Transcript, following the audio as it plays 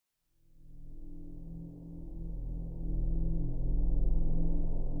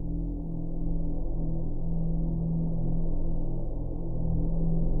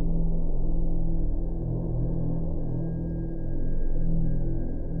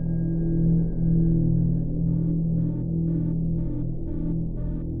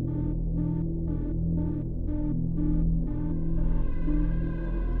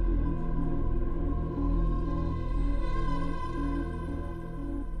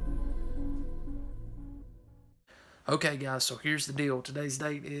Okay guys, so here's the deal. Today's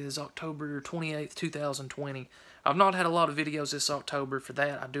date is October 28th, 2020. I've not had a lot of videos this October. For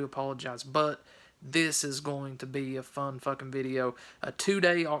that, I do apologize. But this is going to be a fun fucking video. A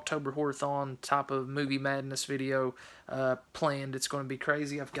 2-day October HorrorThon type of movie madness video planned. It's going to be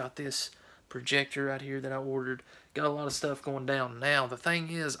crazy. I've got this projector right here that I ordered. Got a lot of stuff going down. Now, the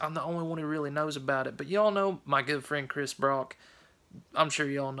thing is, I'm the only one who really knows about it. But y'all know my good friend Chris Brock. I'm sure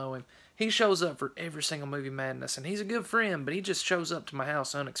y'all know him. He shows up for every single movie madness, and he's a good friend, but he just shows up to my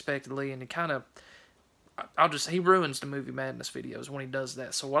house unexpectedly, and he kind of, he ruins the movie madness videos when he does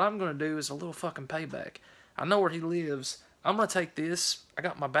that. So what I'm going to do is a little fucking payback. I know where he lives. I'm going to take this. I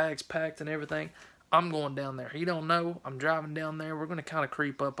got my bags packed and everything. I'm going down there. He don't know. I'm driving down there. We're going to kind of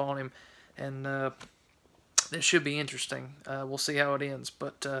creep up on him, and it should be interesting. We'll see how it ends,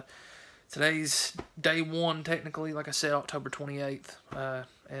 but today's day one, technically, like I said, October 28th,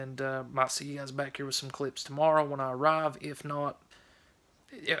 and might see you guys back here with some clips tomorrow when I arrive. If not,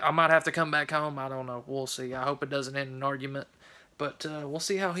 I might have to come back home. I don't know. We'll see. I hope it doesn't end in an argument, but we'll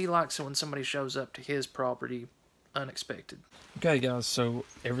see how he likes it when somebody shows up to his property unexpected. Okay, guys, so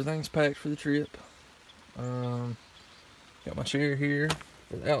everything's packed for the trip. Got my chair here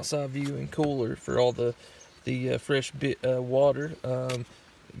for the outside view and cooler for all the fresh water.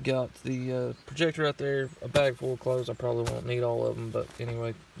 Got the projector out there, a bag full of clothes. I probably won't need all of them, but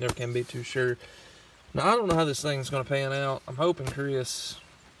anyway, never can be too sure. Now, I don't know how this thing's going to pan out. I'm hoping Chris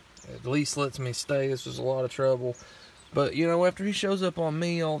at least lets me stay. This was a lot of trouble. But, you know, after he shows up on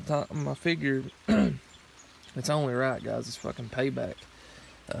me all the time, I figured it's only right, guys. It's fucking payback.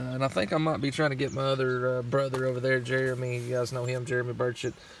 And I think I might be trying to get my other brother over there, Jeremy. You guys know him, Jeremy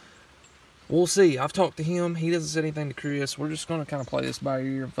Burchett. We'll see. I've talked to him. He doesn't say anything to Chris. We're just going to kind of play this by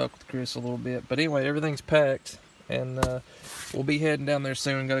ear and fuck with Chris a little bit. But anyway, everything's packed. And we'll be heading down there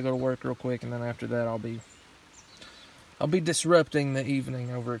soon. Got to go to work real quick. And then after that, I'll be disrupting the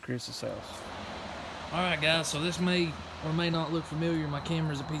evening over at Chris's house. Alright, guys. So this may or may not look familiar. My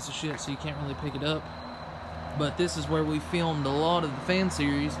camera's a piece of shit, so you can't really pick it up. But this is where we filmed a lot of the fan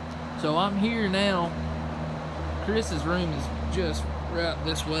series. So I'm here now. Chris's room is just right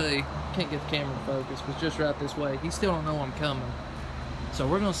this way. Can't get the camera to focus, but just right this way. He still don't know I'm coming, so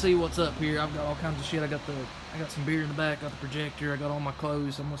we're gonna see what's up here. I've got all kinds of shit. I got some beer in the back. Got the projector. I got all my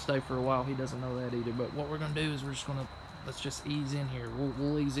clothes. I'm gonna stay for a while. He doesn't know that either. But what we're gonna do is let's just ease in here.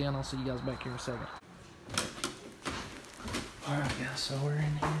 We'll ease in. I'll see you guys back here in a second. All right, guys. So we're in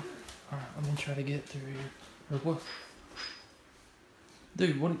here. All right, I'm gonna try to get through here. Or what?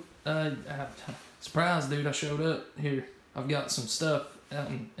 Dude, what? Surprise, dude! I showed up here. I've got some stuff out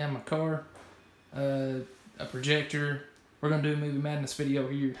in my car, a projector. We're gonna do a movie madness video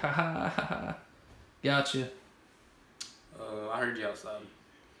here. Ha ha ha ha. Gotcha. I heard you outside.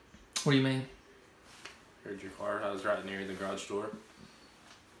 What do you mean? Heard your car. I was right near the garage door.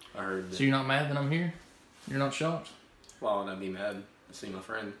 I heard that. So you're not mad that I'm here? You're not shocked? Why would I be mad to see my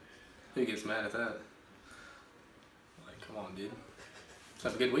friend? Who gets mad at that? Like, come on, dude. Let's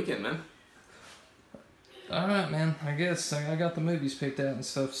have a good weekend, man. Alright, man. I guess I got the movies picked out and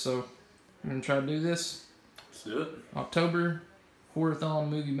stuff, so I'm gonna try to do this. Let's do it. October HorrorThon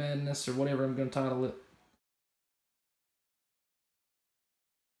Movie Madness, or whatever I'm gonna title it.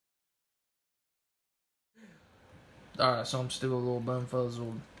 Alright, so I'm still a little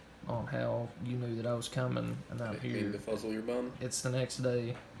bumfuzzled on how you knew that I was coming and I'm here. Need to fuzzle your bum? It's the next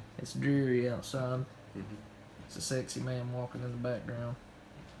day. It's dreary outside. It's a sexy man walking in the background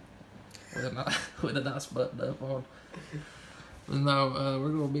with a nice button up on. No, we're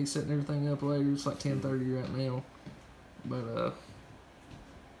gonna be setting everything up later. It's like 10:30 right now, but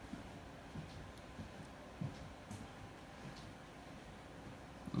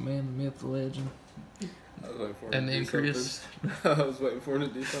the man, the myth, the legend. I was waiting for him and to then do Chris. I was waiting for him to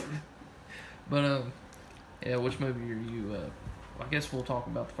do something. But yeah, which movie are you? I guess we'll talk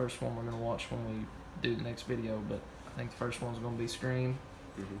about the first one we're gonna watch when we do the next video. But I think the first one's gonna be Scream.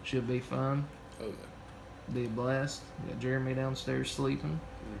 Should be fun. Oh yeah. Be a blast. We got Jeremy downstairs sleeping.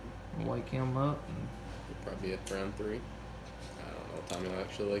 We'll wake him up. And We'll probably be up around 3. I don't know what time he'll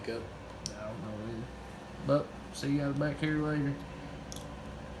actually wake up. I don't know either. But see you guys back here later.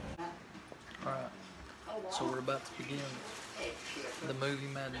 Alright. So we're about to begin the movie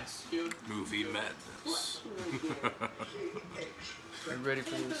madness. Movie madness. Are you ready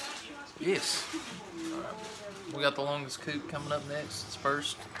for this? Yes. Alright. We got The Longest Coop coming up next. It's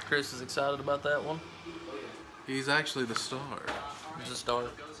first. Chris is excited about that one. He's actually the star. He's a star.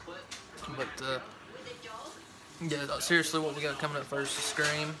 But yeah, seriously, what we got coming up first is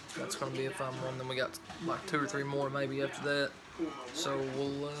Scream. That's going to be a fun one. Then we got like 2 or 3 more maybe after that. So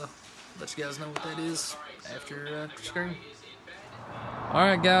let you guys know what that is after Scream.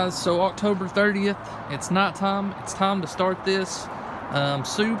 Alright guys, so October 30th, it's nighttime, it's time to start this.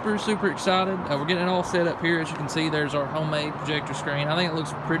 Super excited. We're getting it all set up here. As you can see, there's our homemade projector screen. I think it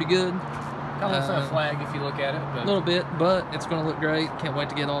looks pretty good. Kind of looks like a flag if you look at it. A little bit, but it's going to look great. Can't wait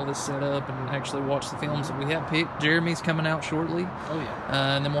to get all this set up and actually watch the films that we have picked. Jeremy's coming out shortly. Oh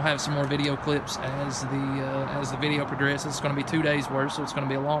yeah. And then we'll have some more video clips as the video progresses. It's going to be 2 days worth, so it's going to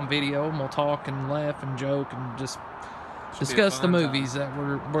be a long video, and we'll talk and laugh and joke and just discuss the movies that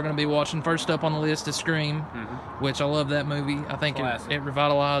we're going to be watching. First up on the list is Scream, which I love that movie. I think it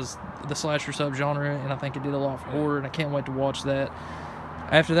revitalized the slasher subgenre, and I think it did a lot for horror, and I can't wait to watch that.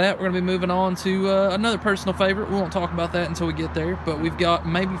 After that, we're going to be moving on to another personal favorite. We won't talk about that until we get there, but we've got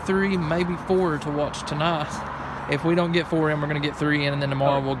maybe 3, maybe 4 to watch tonight. If we don't get 4 in, we're going to get 3 in, and then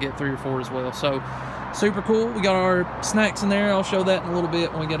tomorrow we'll get 3 or 4 as well. So, super cool. We got our snacks in there. I'll show that in a little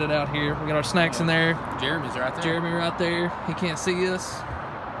bit when we get it out here. We got our snacks in there. Jeremy's right there. Jeremy right there. He can't see us.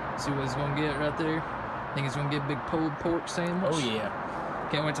 See what he's going to get right there. I think he's going to get a big pulled pork sandwich. Oh, yeah.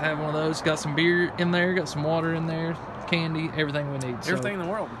 Can't wait to have one of those. Got some beer in there. Got some water in there. Candy. Everything we need. Everything in the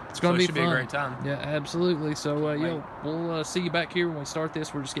world. It's going to be fun. Be a great time. Yeah, absolutely. So, yeah, we'll see you back here when we start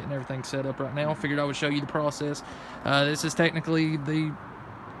this. We're just getting everything set up right now. Figured I would show you the process. This is technically the...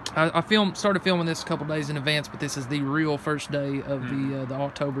 I started filming this a couple days in advance, but this is the real first day of the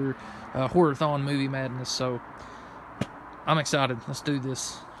October HorrorThon movie madness. So I'm excited. Let's do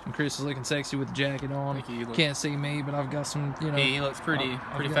this. And Chris is looking sexy with the jacket on. Can't see me, but I've got some, you know. He looks pretty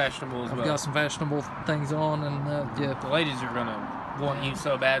fashionable as well. I've got some fashionable things on, and yeah. The ladies are gonna want you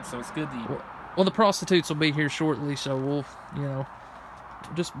so bad, so it's good that you. Well, the prostitutes will be here shortly, so we'll, you know,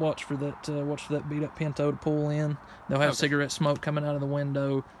 just watch for that beat up Pinto to pull in. They'll have cigarette smoke coming out of the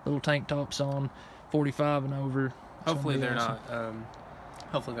window. Little tank tops on, 45 and over. Hopefully they're not.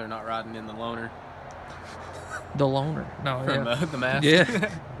 Hopefully they're not riding in the loner. The loner. No, from the mask. Yeah.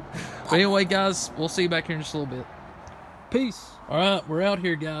 But anyway, guys, we'll see you back here in just a little bit. Peace. All right, we're out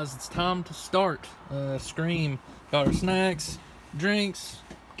here, guys. It's time to start. Scream. Got our snacks, drinks,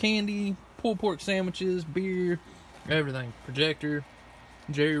 candy, pulled pork sandwiches, beer, everything. Projector,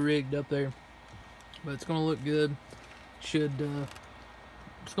 jerry rigged up there. But it's gonna look good.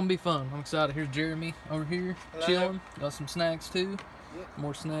 It's gonna be fun. I'm excited. Here's Jeremy over here chilling. Got some snacks too. Yep.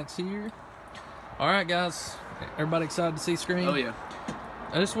 More snacks here. All right, guys. Everybody excited to see Scream? Oh yeah.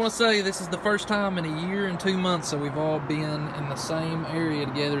 I just want to say this is the first time in a year and 2 months that we've all been in the same area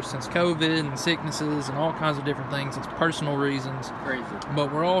together since COVID and sicknesses and all kinds of different things. It's personal reasons. Crazy.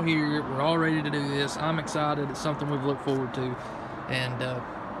 But we're all here. We're all ready to do this. I'm excited. It's something we've looked forward to. And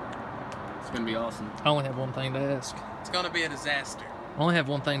it's going to be awesome. I only have one thing to ask. It's going to be a disaster. I only have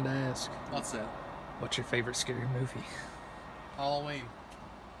one thing to ask. What's that? What's your favorite scary movie? Halloween.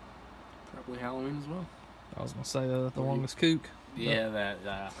 Probably Halloween as well. I was going to say The Longest Kook. Yeah,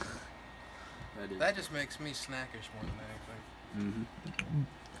 that just makes me snackish more than anything.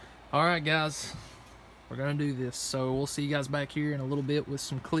 All right, guys, we're gonna do this. So we'll see you guys back here in a little bit with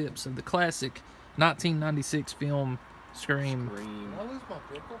some clips of the classic 1996 film Scream. Did I lose my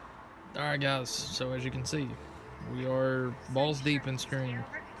pickle? All right, guys. So as you can see, we are balls deep in Scream.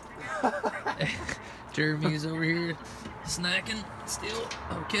 Jeremy's over here snacking still.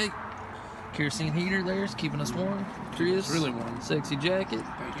 Okay. Kerosene heater there is keeping us warm. Chris, it's really warm. Sexy jacket.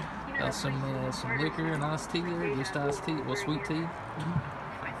 Thank you. Got some liquor and iced tea there. Just iced tea, well, sweet tea.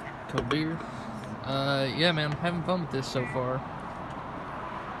 Cold beer. Yeah, man, I'm having fun with this so far.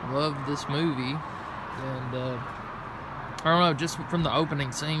 Love this movie, and I don't know, just from the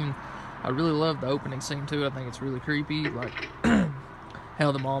opening scene, I really love the opening scene too. I think it's really creepy, like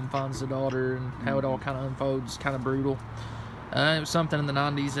how the mom finds the daughter and how it all kind of unfolds, kind of brutal. It was something in the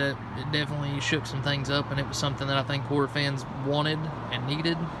 90s that it definitely shook some things up, and it was something that I think horror fans wanted and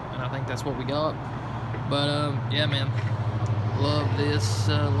needed, and I think that's what we got. But yeah, man, love this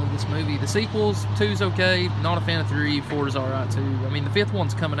movie. The sequels, 2's okay, not a fan of 3, 4 is alright too. I mean, the 5th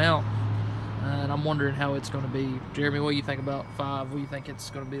one's coming out, and I'm wondering how it's going to be. Jeremy, what do you think about 5? What do you think it's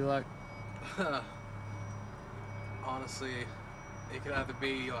going to be like? Honestly, it could either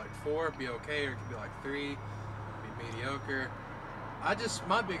be like 4, be okay, or it could be like 3, be mediocre.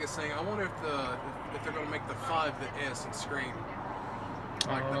 My biggest thing, I wonder if they're gonna make the 5 the S in Scream,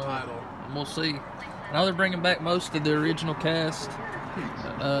 like the title. We'll see. I know they're bringing back most of the original cast.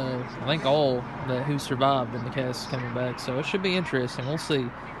 I think all who survived in the cast is coming back, so it should be interesting. We'll see.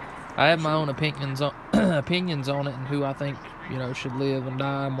 I have my own opinions on it and who I think should live and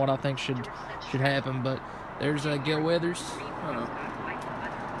die and what I think should happen. But there's Gil Weathers.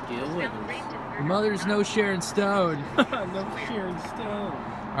 Gil Weathers. Your mother's no Sharon Stone. No Sharon Stone.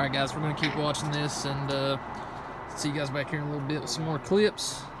 All right, guys, we're going to keep watching this and see you guys back here in a little bit with some more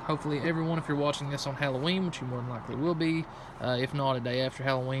clips. Hopefully everyone, if you're watching this on Halloween, which you more than likely will be, if not a day after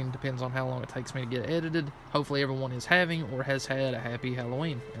Halloween, depends on how long it takes me to get it edited. Hopefully everyone is having or has had a happy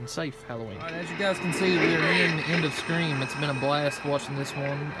Halloween and safe Halloween. All right, as you guys can see, we are in the end of Scream. It's been a blast watching this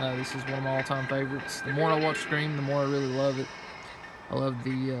one. This is one of my all-time favorites. The more I watch Scream, the more I really love it. I love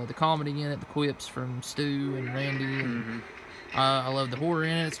the comedy in it, the quips from Stu and Randy. And, I love the horror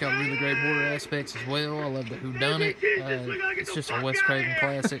in it. It's got really great horror aspects as well. I love the whodunit. It's just a Wes Craven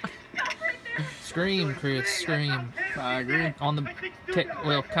classic. Scream, Chris, Scream. I agree. On the,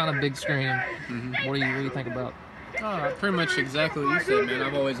 kind of big screen. What do you think about? Pretty much exactly what you said, man.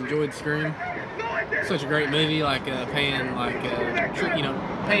 I've always enjoyed Scream. Such a great movie, like paying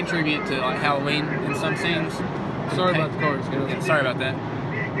tribute to like Halloween in some scenes. Sorry about the cars, guys. Yeah, sorry about that.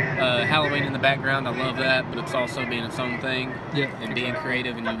 Halloween in the background, I love that, but it's also being its own thing. Yeah. And being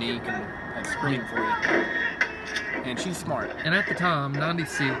creative and unique, and that's Scream for you. And she's smart. And at the time,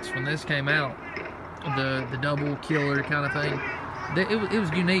 '96, when this came out, the double killer kind of thing, it was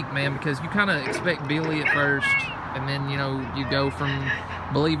unique, man, because you kind of expect Billy at first, and then, you know, you go from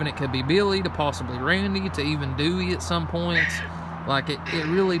believing it could be Billy to possibly Randy to even Dewey at some points. Like, it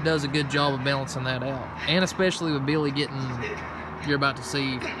really does a good job of balancing that out. And especially with Billy getting, you're about to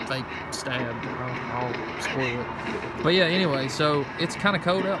see, fake stabbed. I'll spoil it. But yeah, anyway, so it's kind of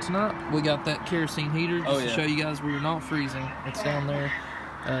cold out tonight. We got that kerosene heater just to show you guys where you're not freezing. It's down there.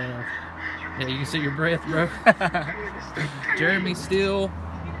 Yeah, you can see your breath, bro. Jeremy's still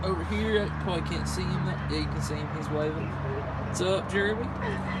over here. I probably can't see him. Yeah, you can see him. He's waving. What's up, Jeremy?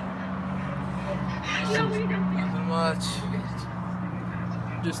 Nothing much.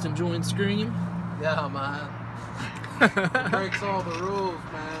 Just enjoying Scream. Yeah, man. Breaks all the rules,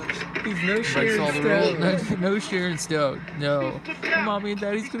 man. He's no sharing all the rules. No sharing stuff. No. Mommy and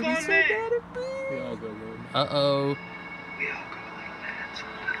Daddy's gonna be so mad at me. We all go, man. Uh-oh.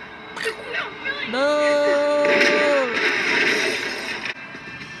 No!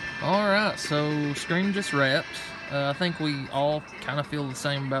 Alright, so Scream just wrapped. I think we all kind of feel the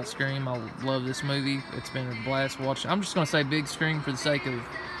same about Scream. I love this movie. It's been a blast watching. I'm just going to say big screen for the sake of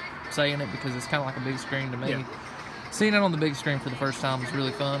saying it, because it's kind of like a big screen to me. Yeah. Seeing it on the big screen for the first time was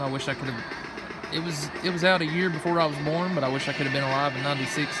really fun. I wish I could have... It was out a year before I was born, but I wish I could have been alive in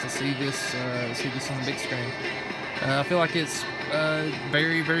 '96 to see this on the big screen. I feel like it's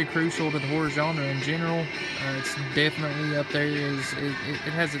very, very crucial to the horror genre in general. It's definitely up there.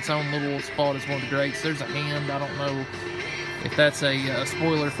 It has its own little spot as one of the greats. There's a hand. I don't know if that's a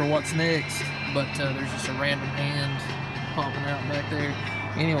spoiler for what's next, but there's just a random hand popping out back there.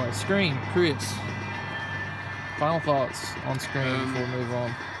 Anyway, Scream, Chris. Final thoughts on Scream before we move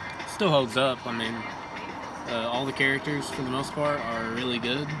on. Still holds up. I mean, all the characters for the most part are really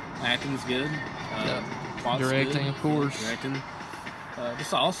good. Acting's good. Directing, of course. Directing.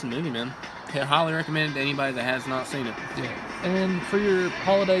 Just an awesome movie, man. I highly recommend it to anybody that has not seen it. Yeah. And for your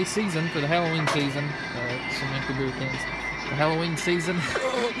holiday season, for the Halloween season, some empty beer cans. The Halloween season.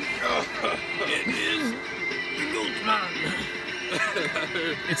 It is the gold mine.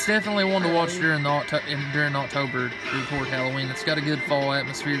 It's definitely one to watch during October toward Halloween. It's got a good fall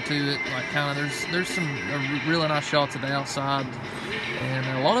atmosphere to it. Like, kind of, there's some really nice shots of the outside, and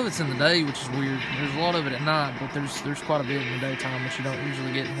a lot of it's in the day, which is weird. There's a lot of it at night, but there's quite a bit in the daytime, which you don't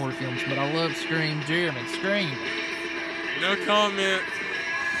usually get in horror films. But I love Scream. Jeremy, Scream. No comment.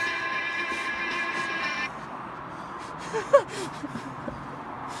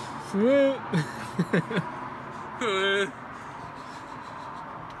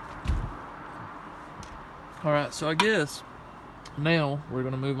 Alright, so I guess now we're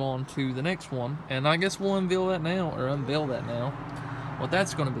going to move on to the next one, and I guess we'll unveil that now. What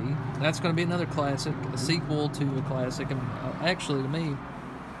that's going to be. That's going to be another classic, a sequel to a classic, and actually to me,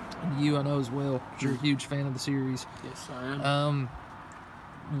 and you I know as well, because you're a huge fan of the series. Yes, I am.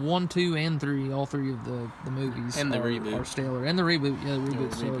 1, 2, and 3, all three of the movies and the reboot are stellar. And the reboot, yeah, the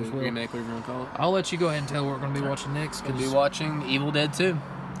reboot's stellar as well. Remake, whatever you want to call it. I'll let you go ahead and tell what we're going to be watching next. We'll be watching Evil Dead 2,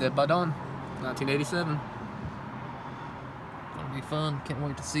 Dead by Dawn, 1987. It'll be fun. Can't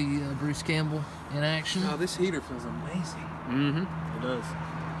wait to see Bruce Campbell in action. Oh, this heater feels amazing. Mm-hmm. It does.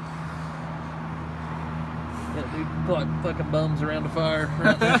 Yeah, dude, like fucking bums around the fire.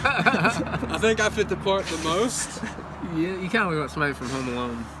 Right there. I think I fit the part the most. Yeah, you kind of look like somebody from Home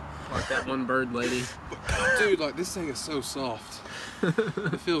Alone, like that one bird lady. Dude, like, this thing is so soft.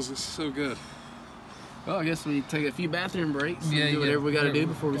 It feels so good. Well, I guess we take a few bathroom breaks and Yeah, do whatever we got to do yeah,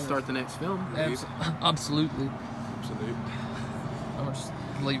 before we start the next film. Absolutely. Absolutely. I'm gonna just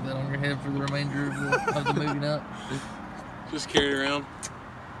leave that on your head for the remainder of the movie night. Just carry it around.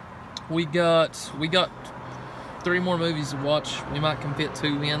 we got 3 more movies to watch. We might can fit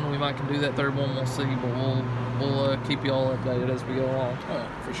 2 in. We might can do that third one. We'll see, but we'll keep you all updated as we go along. Oh,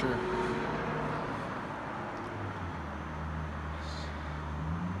 for sure.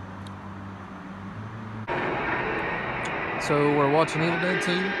 So we're watching Evil Dead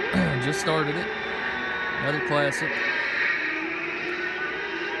 2. Just started it. Another classic.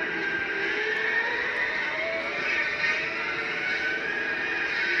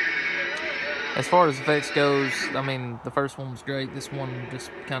 As far as effects goes, I mean, the first one was great. This one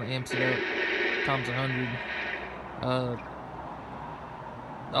just kind of amps it up times 100.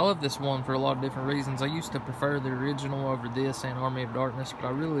 I love this one for a lot of different reasons. I used to prefer the original over this and Army of Darkness, but I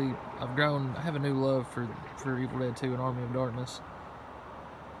have a new love for Evil Dead 2 and Army of Darkness.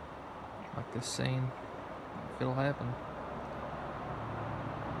 Like this scene, if it'll happen.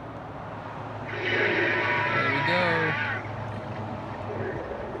 There we go.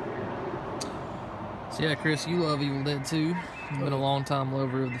 So yeah, Chris, you love Evil Dead 2. You've been a long time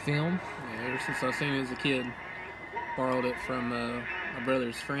lover of the film. Yeah, ever since I seen it as a kid. Borrowed it from my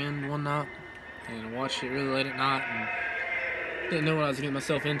brother's friend one night and watched it really late at night and didn't know what I was getting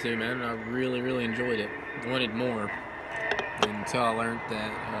myself into, man, and I really, really enjoyed it. I wanted more until I learned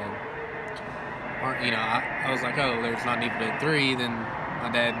that, I was like, oh, there's not Evil Dead 3. Then my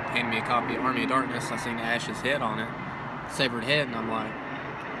dad handed me a copy of Army of Darkness. I seen Ash's head on it, severed head, and I'm like,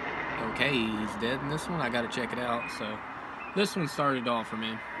 okay, he's dead in this one. I gotta check it out. So this one started it all for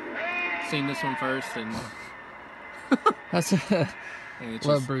me. Seen this one first, and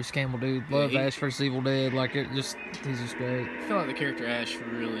love Bruce Campbell, dude. Love Ash vs. Evil Dead. Like he's just great. I feel like the character Ash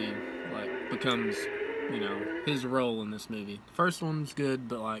really becomes, his role in this movie. The first one's good,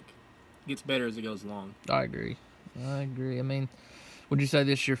 but gets better as it goes along. I agree. I mean, would you say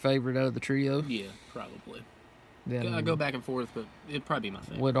this is your favorite out of the trio? Yeah, probably. Then I go back and forth, but it'd probably be my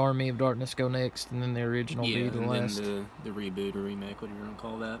favorite. Would Army of Darkness go next, and then the original be the last? Yeah, and then the reboot or remake, whatever you want to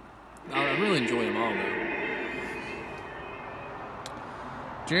call that. I really enjoy them all, though.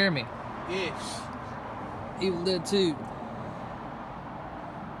 Jeremy. Yes. Evil Dead 2.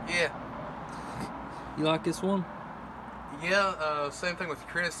 Yeah. You like this one? Yeah, same thing with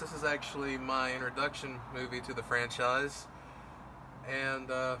Chris. This is actually my introduction movie to the franchise. And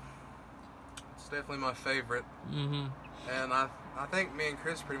it's definitely my favorite. Mm-hmm. And I think me and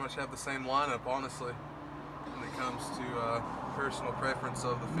Chris pretty much have the same lineup, honestly, when it comes to personal preference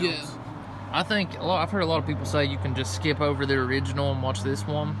of the films. Yeah. I think I've heard a lot of people say you can just skip over the original and watch this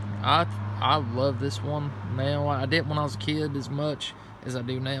one. I love this one now. I didn't when I was a kid as much as I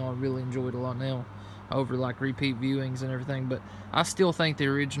do now. I really enjoy it a lot now over repeat viewings and everything. But I still think the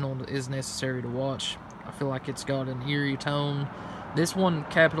original is necessary to watch. I feel like it's got an eerie tone. This one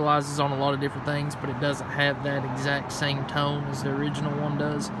capitalizes on a lot of different things, but it doesn't have that exact same tone as the original one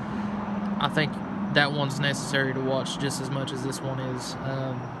does. I think that one's necessary to watch just as much as this one is.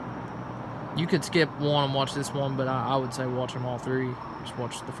 You could skip one and watch this one, but I would say watch them all 3. Just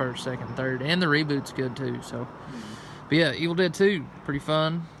watch the first, second, third, and the reboot's good too. So, but yeah, Evil Dead 2, pretty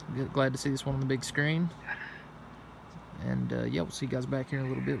fun. Glad to see this one on the big screen. And yeah, we'll see you guys back here in a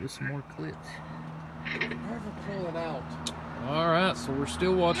little bit with some more clips. Never pull it out. All right, so we're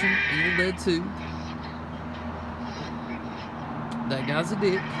still watching Evil Dead 2. That guy's a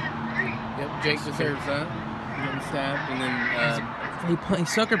dick. Yep, Jake deserves that. Getting stabbed, and then he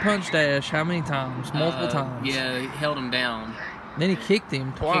sucker punched Ash how many times? Multiple times. Yeah, he held him down. Then he kicked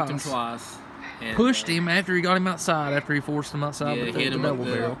him twice. And, pushed him after he got him outside, after he forced him outside with hit the him double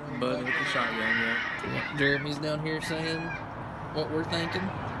with barrel. But with the shotgun, Yeah. Jeremy's down here saying what we're thinking.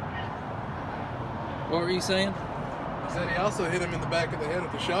 What were you saying? I said he also hit him in the back of the head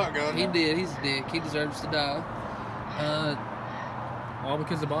with the shotgun. He did. He's a dick. He deserves to die. All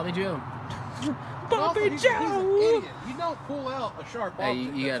because of Bobby Joe. Bobby He's Joe! an idiot. You don't pull out a sharp Hey,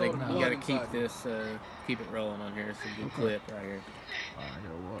 object. you that's gotta holding blood keep inside. this, keep it rolling on here. It's a good clip right here. I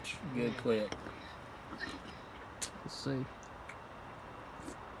gotta watch. Good clip. Let's see.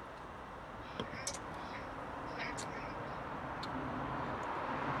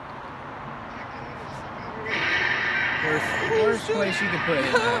 Worst place you can put it.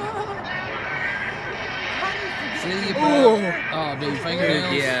 See you, oh, dude,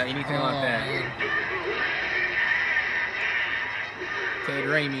 fingernails. Yeah, anything like that. Man. Ted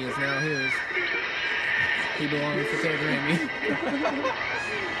Raimi is now his. He belongs to Ted Raimi.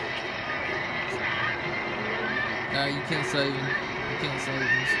 No, you can't save him. You can't save him.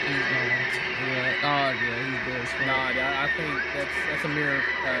 He's gone. Yeah. Oh, yeah, he's dead. Nah, I think that's a mere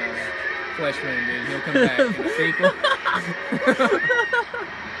flesh wound, dude. He'll come back in the sequel.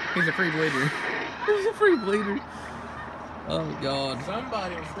 He's a free bleeder. He's a free bleeder. Oh God.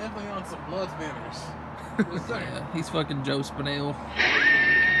 Somebody was definitely on some blood thinners. Just saying. Yeah, he's fucking Joe Spinell.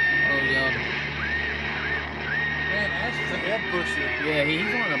 Oh God. Man, Ash is a head pusher. Yeah,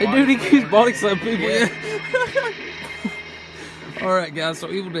 he's on a Hey, dude, he keeps body slam people. Yeah. All right, guys. So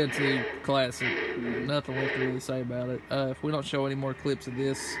Evil Dead 2 classic. Nothing left to really say about it. If we don't show any more clips of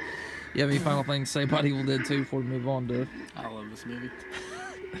this, you have any final things to say about Evil Dead 2 before we move on to? I love this movie.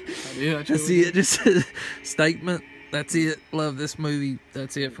 I do. I That's it. Just a statement. That's it. Love this movie.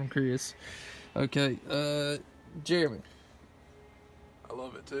 That's it from Chris. Okay, Jeremy. I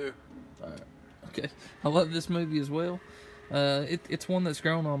love it too. All right. Okay, I love this movie as well. It's one that's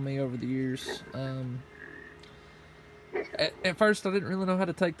grown on me over the years. At first, I didn't really know how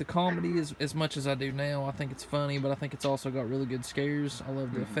to take the comedy as much as I do now. I think it's funny, but I think it's also got really good scares. I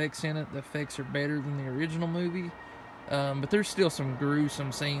love the effects in it. The effects are better than the original movie. But there's still some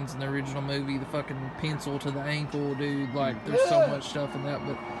gruesome scenes in the original movie. The fucking pencil to the ankle, dude. Like, there's so much stuff in that.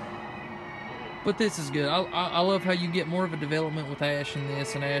 But this is good. I love how you get more of a development with Ash in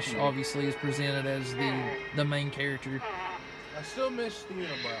this, and Ash obviously is presented as the main character. I still miss the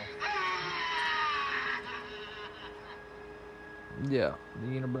unibrow. Yeah, the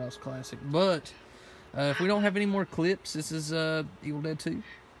Unibrow's classic. But if we don't have any more clips, this is Evil Dead 2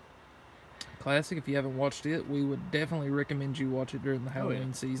 classic. If you haven't watched it, we would definitely recommend you watch it during the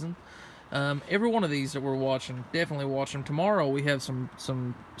Halloween season. Every one of these that we're watching, definitely watch them. Tomorrow we have some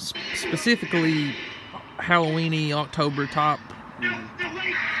specifically Halloween-y October top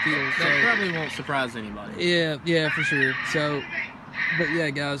feels. That probably won't surprise anybody. Yeah, for sure. So, but yeah,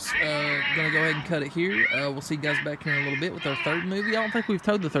 guys, gonna go ahead and cut it here. We'll see you guys back here in a little bit with our third movie. I don't think we've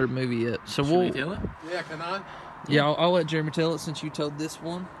told the third movie yet, so Should we tell it? Yeah, can I? Yeah, I'll let Jeremy tell it since you told this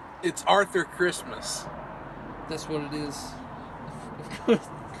one. It's Arthur Christmas. That's what it is.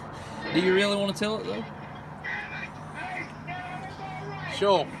 Do you really want to tell it though?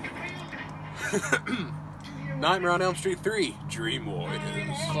 Sure. Nightmare on Elm Street 3, Dream Warriors.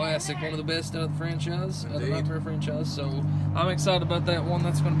 Classic, one of the best out of the franchise, out of the Indeed. Nightmare franchise. So I'm excited about that one.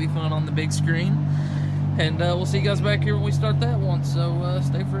 That's going to be fun on the big screen. And we'll see you guys back here when we start that one. So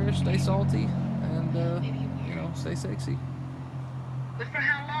stay fresh, stay salty, and stay sexy. But for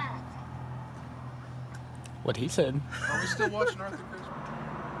how long? What he said. Are we still watching Arthur Christmas?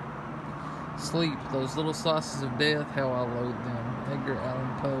 Sleep, those little slices of death, how I loathe them. Edgar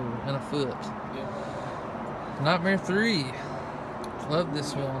Allan Poe and a foot. Yeah. Nightmare 3. Love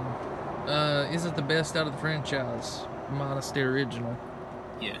this one. Is it the best out of the franchise? Minus the original.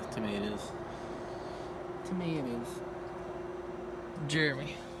 Yeah, to me it is. To me it is.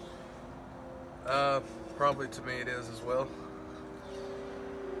 Jeremy. Probably to me it is as well.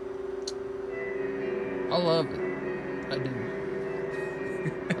 I love it. I do.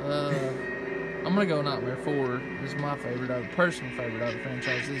 I'm gonna go Nightmare 4. This is my favorite, personal favorite out of the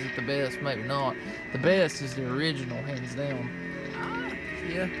franchise. Is it the best? Maybe not. The best is the original, hands down.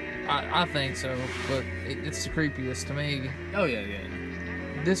 Yeah. I think so, but it's the creepiest to me. Oh yeah.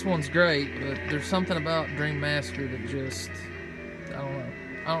 This one's great, but there's something about Dream Master that just, I don't know.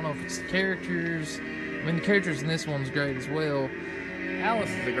 I don't know if it's the characters. I mean, the characters in this one's great as well.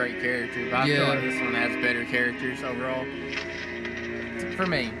 Alice is a great character, but I feel like this one has better characters overall. For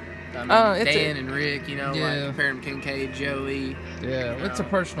me. I mean, Dan and Rick, like comparing Kincaid, Joey. Yeah, it's a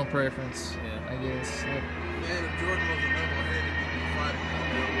personal preference, Yeah. I guess. Man, if Jordan wasn't level-headed, he'd be fighting.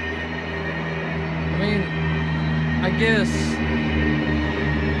 I mean, I guess.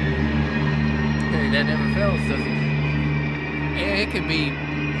 Hey, that never fails, does it? Yeah, it could be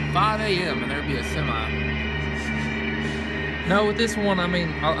 5 a.m. and there'd be a semi. No, with this one, I mean,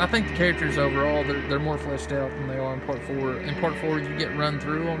 I think the characters overall, they're more fleshed out than they are in Part 4. In Part 4, you get run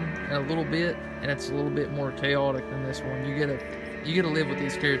through them in a little bit, and it's a little bit more chaotic than this one. You get to live with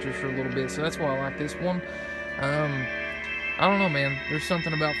these characters for a little bit, so that's why I like this one. I don't know, man. There's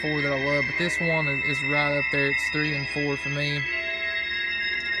something about 4 that I love, but this one is right up there. It's 3 and 4 for me.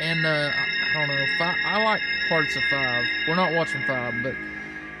 And I don't know. I like parts of 5. We're not watching 5, but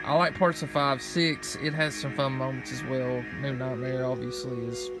I like parts of 5. 6, it has some fun moments as well. New Nightmare obviously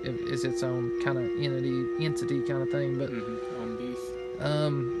is its own kind of entity kind of thing. But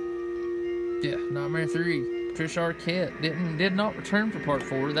yeah, Nightmare 3. Patricia Arquette did not return for Part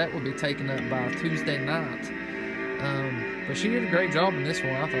 4. That will be taken up by Tuesday night. But she did a great job in this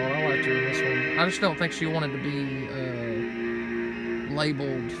one. I thought I liked her in this one. I just don't think she wanted to be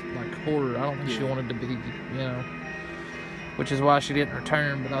labeled like horror. I don't think she wanted to be, which is why she didn't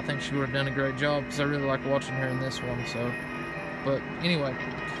return, but I think she would have done a great job because I really like watching her in this one. So, but anyway,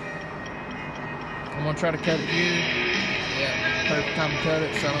 I'm gonna try to cut it here. Yeah, perfect time to cut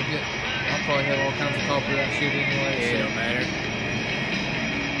it so I don't get I'll probably have all kinds of copyright shit anyway. It So. don't matter.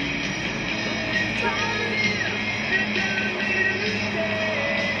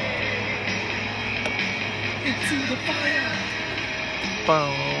 Into the fire.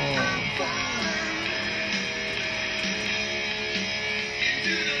 Boom.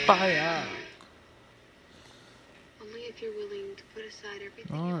 Fire. Only if you're willing to put aside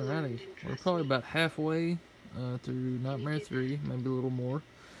everything you've Alrighty, learned and we're trust probably me. about halfway through Nightmare 3, maybe a little more.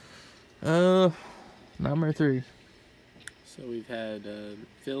 Nightmare 3. So we've had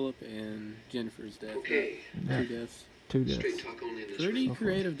Philip and Jennifer's death. Okay, Yeah. 2 deaths. 2 deaths. straight talk only in this Pretty room.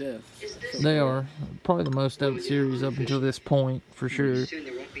 creative deaths. Is this They are probably the most out of the series up until this point, for sure. Soon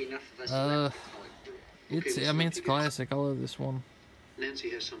there won't be enough of us Uh, left to call it through. It's, I mean, it's a classic. I love this one. Nancy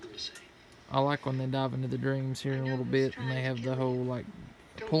has something to say. I like when they dive into the dreams here in a little bit, and they have the whole like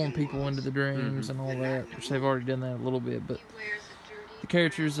pulling people into the dreams and all that, which they've already done that a little bit. But he wears a dirty the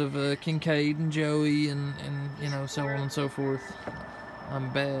characters of Kincaid and Joey and you know, so on and so forth.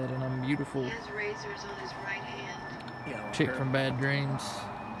 I'm bad and I'm beautiful. He has razors on his right hand. Yeah, Chick from Bad Dreams.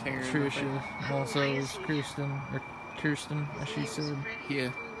 Karen, Trisha also is Kirsten, as she said.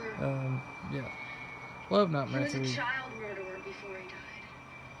 Yeah. Yeah. Love He Nightmare was a 3. child murderer before he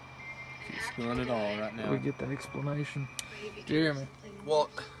died. He's spilling it all right now. We get that explanation. He became Jeremy. something Well,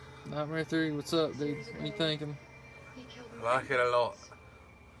 Nightmare 3, what's up, dude? What are you thinking? He killed me. I like it a lot.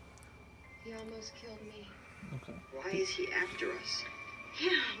 He almost killed me. Okay. Why is he after us?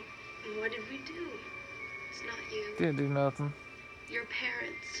 Yeah. And what did we do? It's not you. Didn't do nothing. Your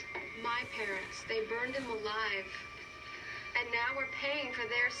parents. My parents. They burned him alive. And now we're paying for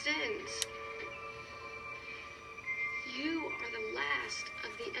their sins. You are the last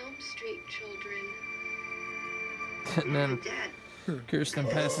of the Elm Street children. And then Dad. Kirsten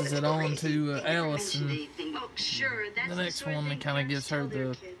passes it on to Alice, and Oh, sure. That's the next sort of one thing kind of parents gives her tell their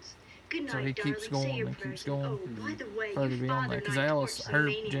the kids. Good so he night, keeps darling. Say going your and keeps prayers. going Oh, by the way, further your beyond father that, because and I Alice, torched her some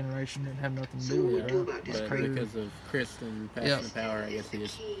maniac. generation didn't have nothing to So do what with we do it, about this? But Her- because of Kristen passing Yeah. the power, I guess he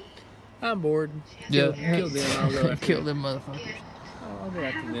just, Key. I'm bored. Yeah, Kill them, I'll go after kill them. them motherfuckers. Yeah. I'll go I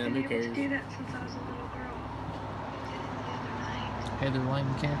after haven't them, been who able to do cares? that since I was a little girl. Did it the other night. Heather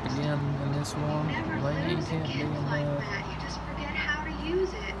Langenkamp again in this one. Never lose a Langenkamp gift being like that. You just forget how to use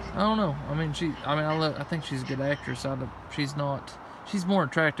it. I don't know. I mean, I think she's a good actress. She's more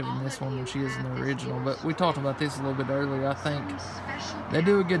attractive in this one than she is in the original. But we talked about this a little bit earlier. I think Some special they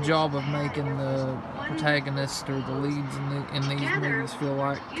do a good power job of that you making had the or was one protagonist or the leads in these movies feel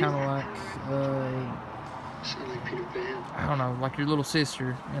like kind of like Sound like Peter Pan. I don't know, like your little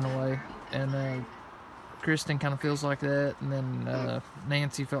sister in a way. And Kristen kind of feels like that, and then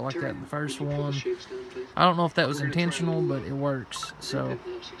Nancy felt like that in the first Can you pull the one. shades down, please? I don't know if that was intentional, but it works. So.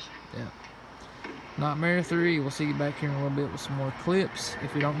 Hypnosis. Yeah. Nightmare 3, we'll see you back here in a little bit with some more clips.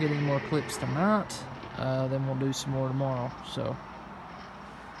 If we don't get any more clips tonight, then we'll do some more tomorrow. So,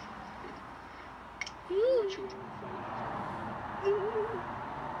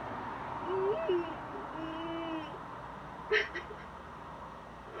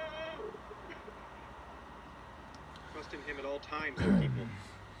 Trust in him at all times, O people.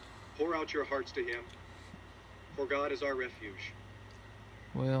 Pour out your hearts to him, for God is our refuge.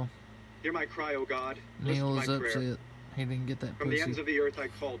 well, Hear my cry, O God. Listen Neil to is my prayer. upset. He didn't get that From the ends pussy. of the earth I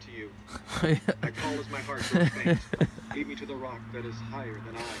call to you. I call as my heart grows faint. Lead me to the rock that is higher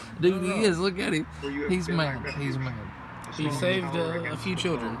than I. Dude, he is. Look at him. For you have He's been my mad. refuge, He's mad. a He strong saved tower a against few the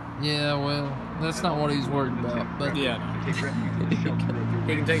children. Yeah, well, that's not what he's worried about. But Yeah, foe. Take refuge in the shelter of your he can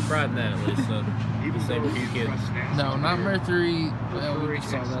wings. take pride in that at least. So he Even saved a though few you kids. trust Nancy no, and Nightmare Mary, 3. Well, we just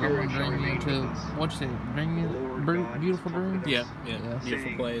saw that. I'm gonna bring you remain into with us. what you say? Bring you The Lord God beautiful has dream. comforted Yeah, us, yeah, Yeah. beautiful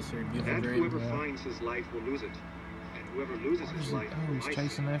saying, place or beautiful and dream. whoever yeah. finds his life will lose it, and whoever loses What his is it? life Oh, for he's my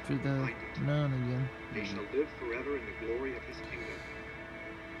chasing sake after will the find it. nun again. They shall live forever in the glory of his kingdom.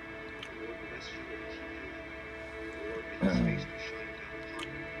 The Lord bless you and keep you. The Lord make his face to shine down upon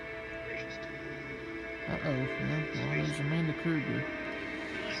you, and be gracious to you. Yeah, well, there's Amanda Kruger.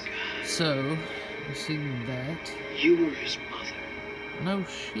 So, you see that? You were his mother. No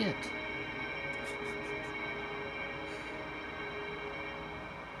shit.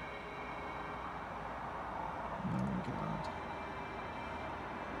 Oh god.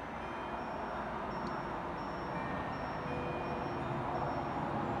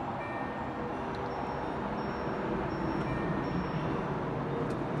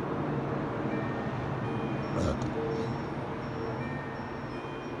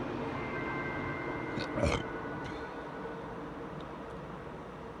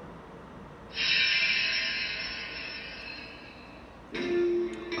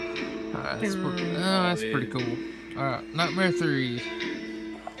 Alright, that's pretty cool. Alright, Nightmare 3.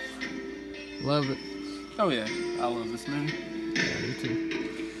 Love it. Oh yeah, I love this movie. Yeah, me too.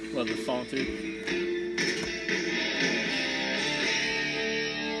 Love this song too.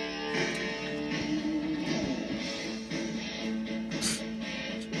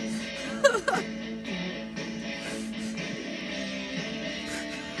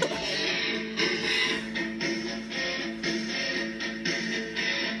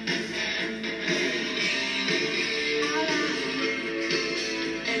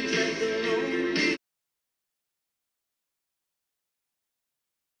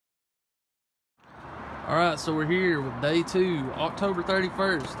 Alright, so we're here with day 2, October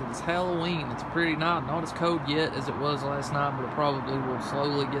 31st. It's Halloween. It's a pretty night. Not as cold yet as it was last night, but it probably will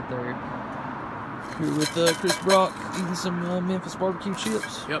slowly get there. Here with Chris Brock eating some Memphis barbecue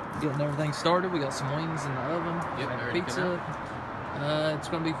chips. Yep. Getting everything started. We got some wings in the oven. Yep, Got already pizza. It's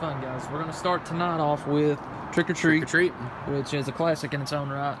going to be fun, guys. We're going to start tonight off with Trick or Treat. Trick or Treat. Which is a classic in its own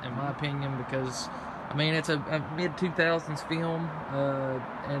right, in my opinion, because I mean, it's a mid-2000s film,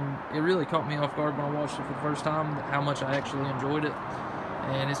 and it really caught me off guard when I watched it for the first time, how much I actually enjoyed it.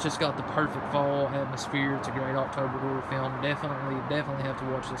 And it's just got the perfect fall atmosphere. It's a great October horror film. Definitely have to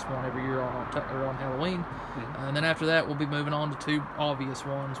watch this one every year on Halloween. Mm-hmm. And then after that, we'll be moving on to 2 obvious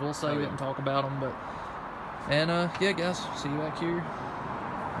ones. We'll save it and talk about them. Yeah, guys, see you back here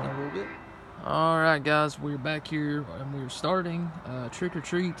in a little bit. All right, guys, we're back here, and we're starting Trick or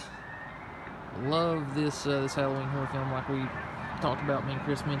Treat. Love this Halloween horror film, like we talked about, me and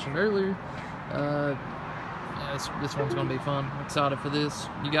Chris mentioned earlier. This one's gonna be fun. I'm excited for this.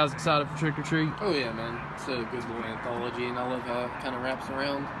 You guys excited for Trick or Treat? Oh yeah, man. It's a good little anthology, and I love how it kind of wraps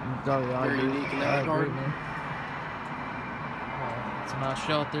around. Oh, yeah, Very unique in that regard. man. It's a nice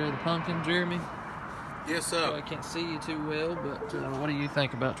shot there of the pumpkin, Jeremy. Yes, sir. I can't see you too well, but what do you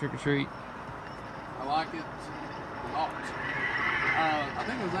think about Trick or Treat? I like it a lot. I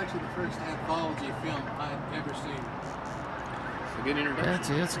think it was actually the first anthology film I had ever seen. It's a good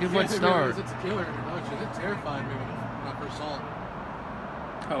introduction. That's a good way to It start. really is. It's a killer introduction. It terrified me when I first saw it.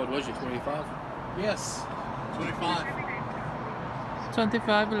 How old was you? 25? Yes, 25.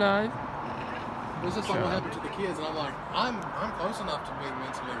 25 alive. It was just like what happened to the kids, and I'm like, I'm close enough to being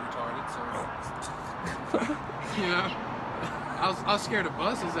mentally retarded, so you know, I was scared of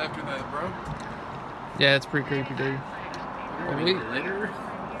buses after that, bro. Yeah, it's pretty creepy, dude. Later.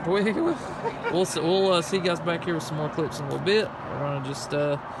 We'll see you guys back here with some more clips in a little bit. We're gonna just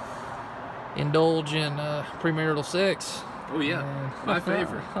indulge in premarital sex. Oh yeah, my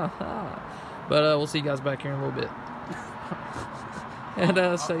favorite. But we'll see you guys back here in a little bit. And I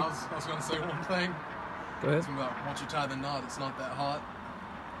was gonna say one thing. Go ahead. It's about once you tie the knot, it's not that hot.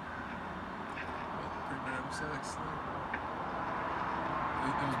 Premarital sex.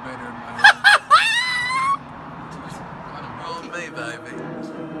 It was better in my head. On me, baby.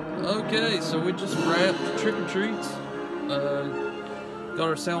 Okay, so we just wrapped Trick or Treats. Got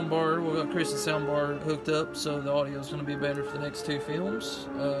our soundbar. We got Chris's soundbar hooked up, so the audio is going to be better for the next 2 films.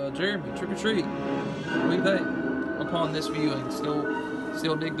 Jeremy, Trick or Treat. What do you think upon this viewing?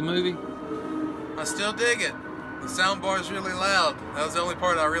 Still dig the movie? I still dig it. The soundbar is really loud. That was the only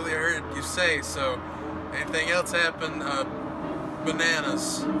part I really heard you say. So, anything else happen?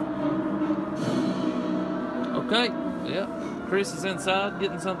 Bananas. Okay, yeah. Chris is inside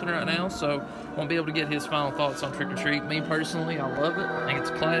getting something right now, so won't be able to get his final thoughts on Trick or Treat. Me personally, I love it. I think it's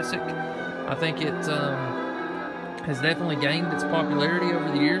a classic. I think it has definitely gained its popularity over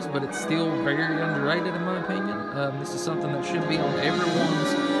the years, but it's still very underrated in my opinion. This is something that should be on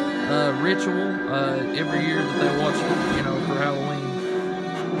everyone's ritual every year that they watch it, you know, for Halloween.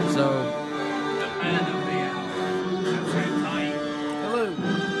 So.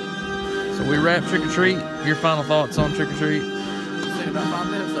 So we wrap Trick or Treat. Your final thoughts on Trick or Treat? Say about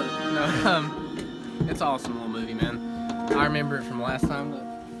 5 minutes of it. No, it's an awesome little movie, man. I remember it from last time that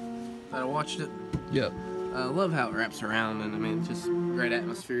I watched it. Yep. I love how it wraps around, and I mean, it's just great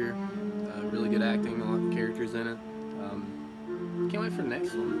atmosphere, really good acting, a lot of characters in it. Can't wait for the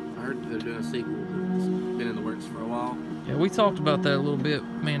next one. I heard they're doing a sequel. It's been in the works for a while. Yeah, we talked about that a little bit.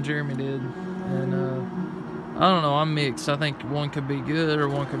 Me and Jeremy did, and I don't know. I'm mixed. I think one could be good or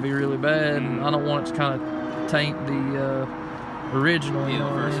one could be really bad, and I don't want it to kind of taint the original. You know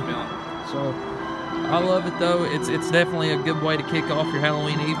what I mean? So I love it though. It's definitely a good way to kick off your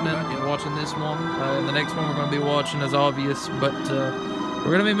Halloween evening. Watching this one, the next one we're going to be watching is obvious, but we're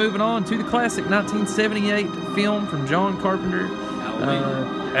going to be moving on to the classic 1978 film from John Carpenter.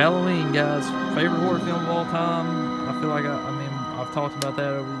 Halloween, guys. Favorite horror film of all time. I feel like I've talked about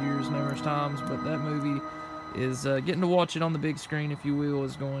that over the years numerous times, but that movie is getting to watch it on the big screen, if you will,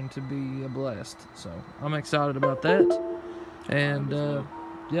 is going to be a blast. So I'm excited about that. And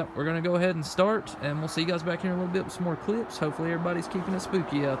yeah, we're going to go ahead and start, and we'll see you guys back here in a little bit with some more clips. Hopefully everybody's keeping it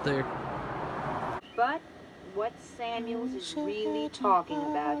spooky out there. But what Samuels is really talking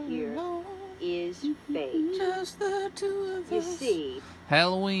about here is fate. Just the two of You us. see,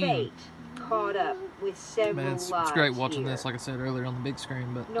 Halloween. fate caught up with several Man, it's lives great watching here. this, like I said earlier, on the big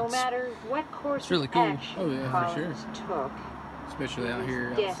screen. But No matter what course it's really of cool. action Oh, yeah, for sure. Collins took, Especially out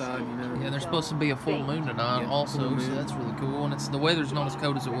here outside, you know. yeah, there's supposed to be a full moon tonight, Yeah, also, full so moon. that's really cool. And it's the weather's not as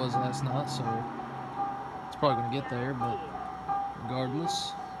cold as it was last night, so it's probably gonna get there. But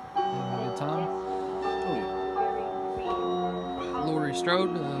regardless, having a good time. Laurie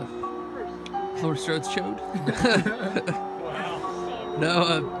Strode, Laurie Strode's showed.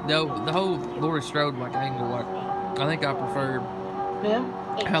 No, the whole Laurie Strode like angle, like I think I prefer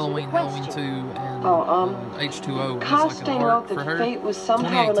Halloween 2 and H2O. Costain wrote that fate was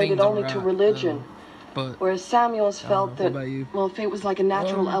somehow related only to religion, but whereas Samuels felt that, well, fate was like a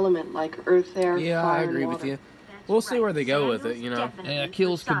natural element, like earth, air, Yeah, fire, I agree and with water. you. We'll see where they go with it, you know. yeah,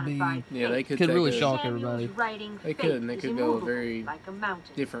 kills could be Yeah, they could really take shock everybody. They could, and they could go a very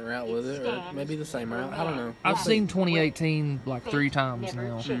different route with it, or maybe the same route. I don't know. I've seen 2018 like 3 times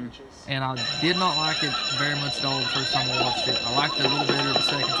now, and I did not like it very much at all the first time I watched it. I liked it a little better the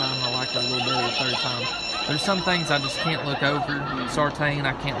second time, and I liked it a little better the third time. There's some things I just can't look over. Sartain,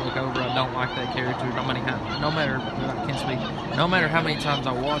 I can't look over. I don't like that character. No matter how many times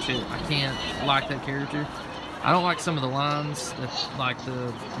I watch it, I can't like that character. I don't like some of the lines that, like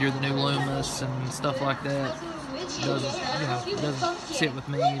 "You're the new Loomis" and stuff like that. Doesn't sit with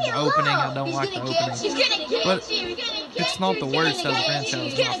me. The opening, I don't like the opening. But it's not the worst of the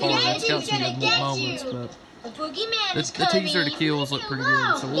franchise by far. It's got some good moments, but the teaser to kills look pretty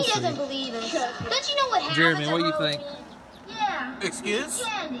good, so we'll see. Jeremy, what do you think? Excuse?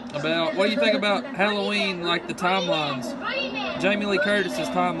 What do you think about Halloween, like the timelines? Jamie Lee Curtis's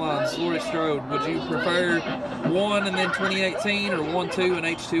timelines, Laurie Strode. Would you prefer 1 and then 2018, or 1, 2, and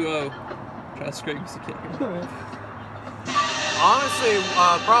H2O? Try to scream as a kid. Honestly,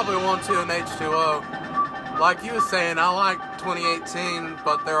 probably 1, 2, and H2O. Like you was saying, I like 2018,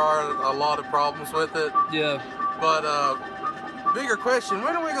 but there are a lot of problems with it. Yeah. But, bigger question,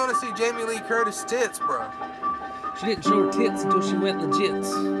 when are we going to see Jamie Lee Curtis tits, bro? She didn't show her tits until she went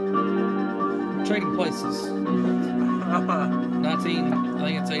legits. Trading Places. 19, I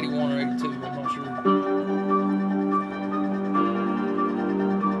think it's 81 or 82, I'm not sure.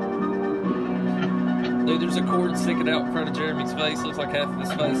 Dude, there's a cord sticking out in front of Jeremy's face. Looks like half of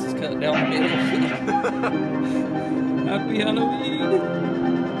his face is cut down the middle. Happy Halloween!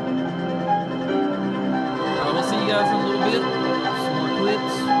 We'll see you guys in a little bit. Some more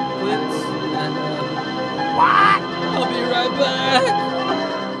clips, and what? I'll be right back.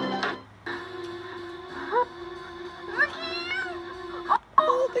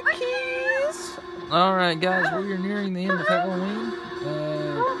 All the keys. All right, guys, we are nearing the end of Halloween.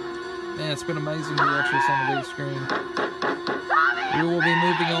 Man, it's been amazing to watch this on the big screen. We will be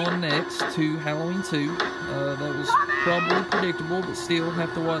moving on next to Halloween 2. That was probably predictable, but still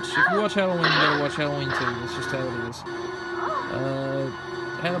have to watch. If you watch Halloween, you gotta watch Halloween 2. That's just how it is.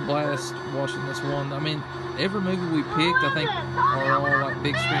 Had a blast watching this one. I mean, every movie we picked, I think, are all like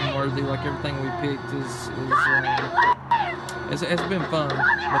big screen worthy. Like everything we picked has been fun.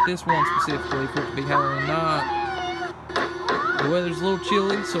 But this one specifically, for it to be Halloween night, the weather's a little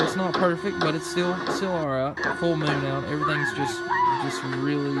chilly, so it's not perfect, but it's still all right. Full moon out. Everything's just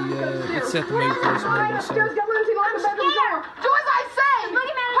really it set the mood for this movie. So. Get Lindsay behind the bedroom door. Do as I say.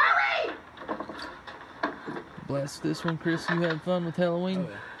 Hurry! Bless this one, Chris. You had fun with Halloween? Oh,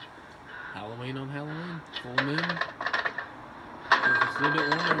 yeah. Halloween on Halloween, full moon. If it's a little bit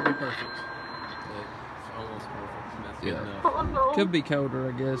warmer, it'll be perfect. But it's almost perfect, and that's good enough. Could be colder,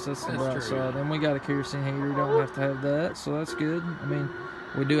 I guess. That's the bright side. And we got a kerosene heater. Don't have to have that, so that's good. I mean,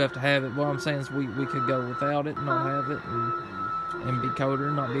 we do have to have it. What I'm saying is we could go without it and not have it, and be colder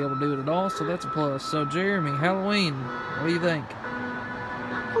and not be able to do it at all. So that's a plus. So Jeremy, Halloween, what do you think?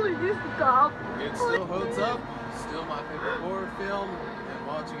 Please stop. It still holds up. Still my favorite horror film, and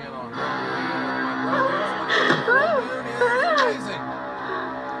watching it on Halloween with my brothers is amazing.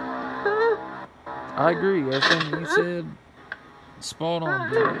 I agree. Everything you said, spot on,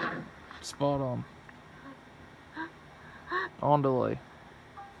 dude. Spot on. On delay.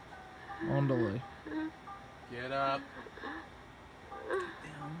 On delay. Get up.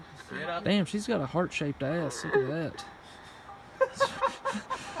 Get up. Damn, she's got a heart-shaped ass. Look at that.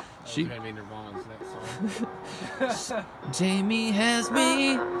 She gonna be Nirvana's next song. Jamie has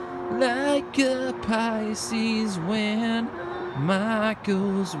me like a Pisces when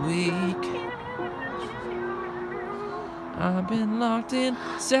Michael's weak. I've been locked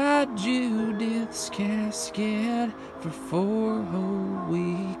inside Judith's casket for 4 whole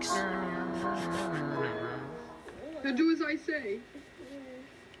weeks. Now do as I say.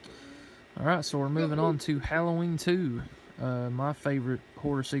 Alright, so we're moving on to Halloween 2. My favorite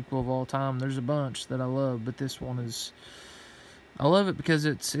horror sequel of all time. There's a bunch that I love, but this one is... I love it because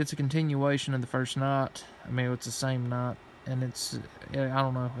it's a continuation of the first night. I mean, it's the same night, and it's... I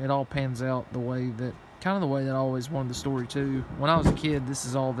don't know, it all pans out the way that... kind of the way that I always wanted the story to. When I was a kid, this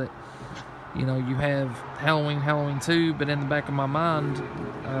is all that... You know, you have Halloween 2, but in the back of my mind,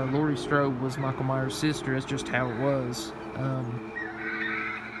 Laurie Strode was Michael Myers' sister. That's just how it was.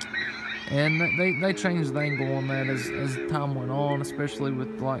 And they changed the angle on that as time went on, especially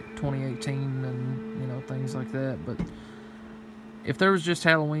with, like, 2018 and, you know, things like that. But if there was just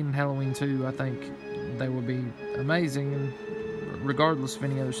Halloween and Halloween 2, I think they would be amazing. And regardless of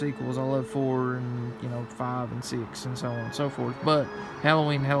any other sequels, I love 4 and, you know, 5 and 6 and so on and so forth. But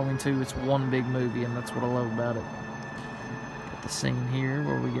Halloween and Halloween 2, it's one big movie, and that's what I love about it. Got the scene here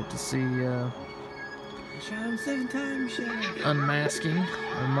where we get to see Shot him 7 times, unmasking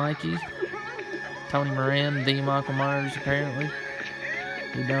of Mikey. Tony Moran, the Michael Myers, apparently.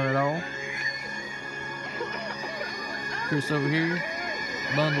 He done it all. Chris over here,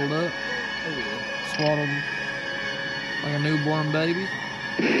 bundled up, swaddled like a newborn baby.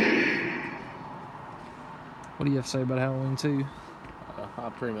 What do you have to say about Halloween 2? I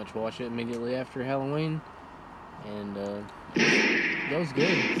pretty much watched it immediately after Halloween, and those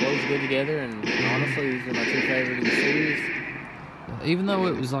good. Those good together, and honestly, these are my 2 favorite of the series. Even though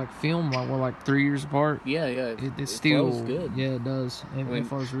it was like filmed like, we're like 3 years apart. Yeah, it still flows good. Yeah, it does. It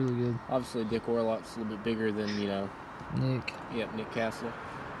flows really good. Obviously, Dick Warlock's a little bit bigger than, you know, Nick. Yep, Nick Castle.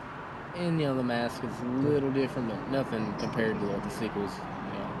 And, you know, the mask is a little different, but nothing compared to the sequels.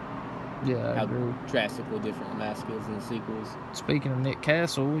 You know, Yeah, I how agree. drastically different the mask is in the sequels. Speaking of Nick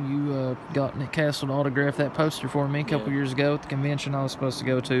Castle, you got Nick Castle to autograph that poster for me a couple years ago at the convention I was supposed to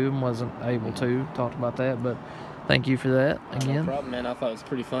go to and wasn't able to. Talked about that, but thank you for that again. No problem, man. I thought it was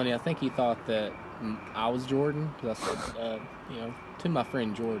pretty funny. I think he thought that I was Jordan, because I said, you know, to my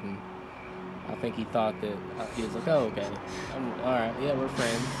friend Jordan. I think he thought that, he was like, oh, okay. Alright, yeah, we're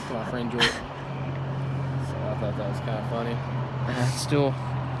friends. To my friend Jordan. So I thought that was kind of funny. It's still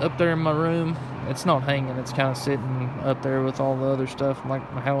up there in my room. It's not hanging, it's kind of sitting up there with all the other stuff, like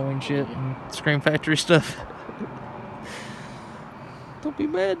my Halloween shit and Scream Factory stuff. Don't be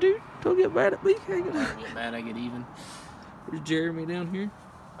mad, dude. Don't get mad at me. I don't get mad, I get even. There's Jeremy down here.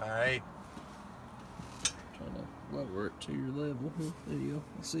 Alright. Trying to lower it to your level. There you go.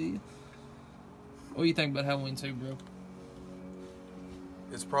 I see you. What do you think about Halloween 2, bro?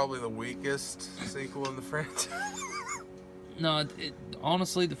 It's probably the weakest sequel in the franchise. No,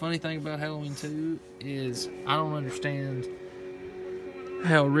 honestly, the funny thing about Halloween 2 is I don't understand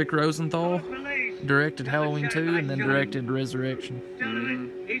how Rick Rosenthal directed Halloween 2 and then directed Resurrection.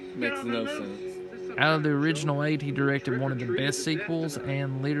 Makes no sense. Out of the original 8, he directed one of the best sequels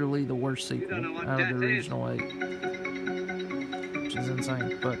and literally the worst sequel out of the original 8. Which is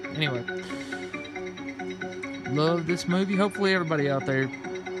insane. But anyway, love this movie. Hopefully everybody out there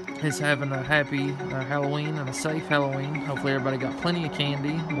is having a happy Halloween and a safe Halloween. Hopefully everybody got plenty of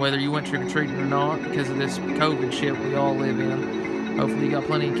candy, whether you went trick-or-treating or not, because of this COVID shit we all live in. Hopefully you got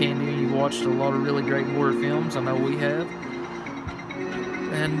plenty of candy and you watched a lot of really great horror films. I know we have.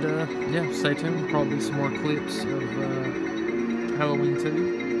 And yeah, stay tuned. Probably some more clips of Halloween 2.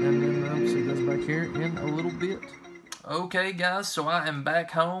 And then I'll see you guys back here in a little bit. Okay, guys, so I am back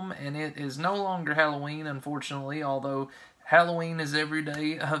home, and it is no longer Halloween, unfortunately, although Halloween is every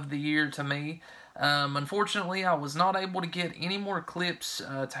day of the year to me. Unfortunately, I was not able to get any more clips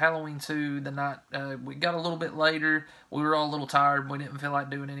to Halloween 2 the night. We got a little bit later. We were all a little tired. We didn't feel like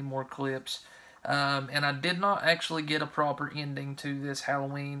doing any more clips. And I did not actually get a proper ending to this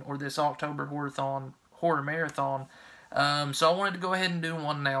Halloween or this October HorrorThon, Horror Marathon. So I wanted to go ahead and do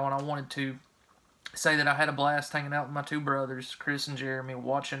one now, and I wanted to say that I had a blast hanging out with my 2 brothers, Chris and Jeremy, we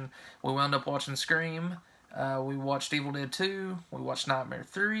wound up watching Scream, we watched Evil Dead 2, we watched Nightmare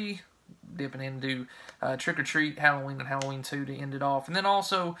 3, dipping into Trick or Treat, Halloween, and Halloween 2 to end it off. And then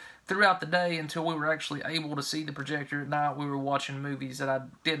also, throughout the day, until we were actually able to see the projector at night, we were watching movies that I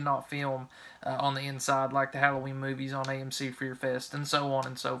did not film on the inside, like the Halloween movies on AMC Fear Fest, and so on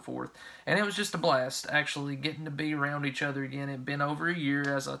and so forth. And it was just a blast, actually, getting to be around each other again. It had been over a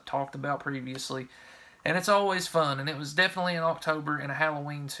year, as I talked about previously. And it's always fun, and it was definitely an October and a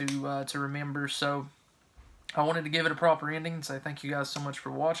Halloween to remember, so I wanted to give it a proper ending and say thank you guys so much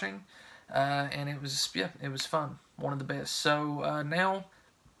for watching. And it was fun. One of the best. So now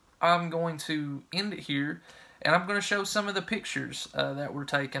I'm going to end it here. And I'm going to show some of the pictures that were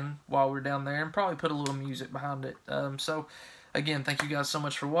taken while we're down there and probably put a little music behind it. So, again, thank you guys so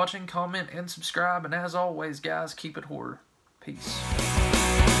much for watching. Comment and subscribe. And as always, guys, keep it horror. Peace.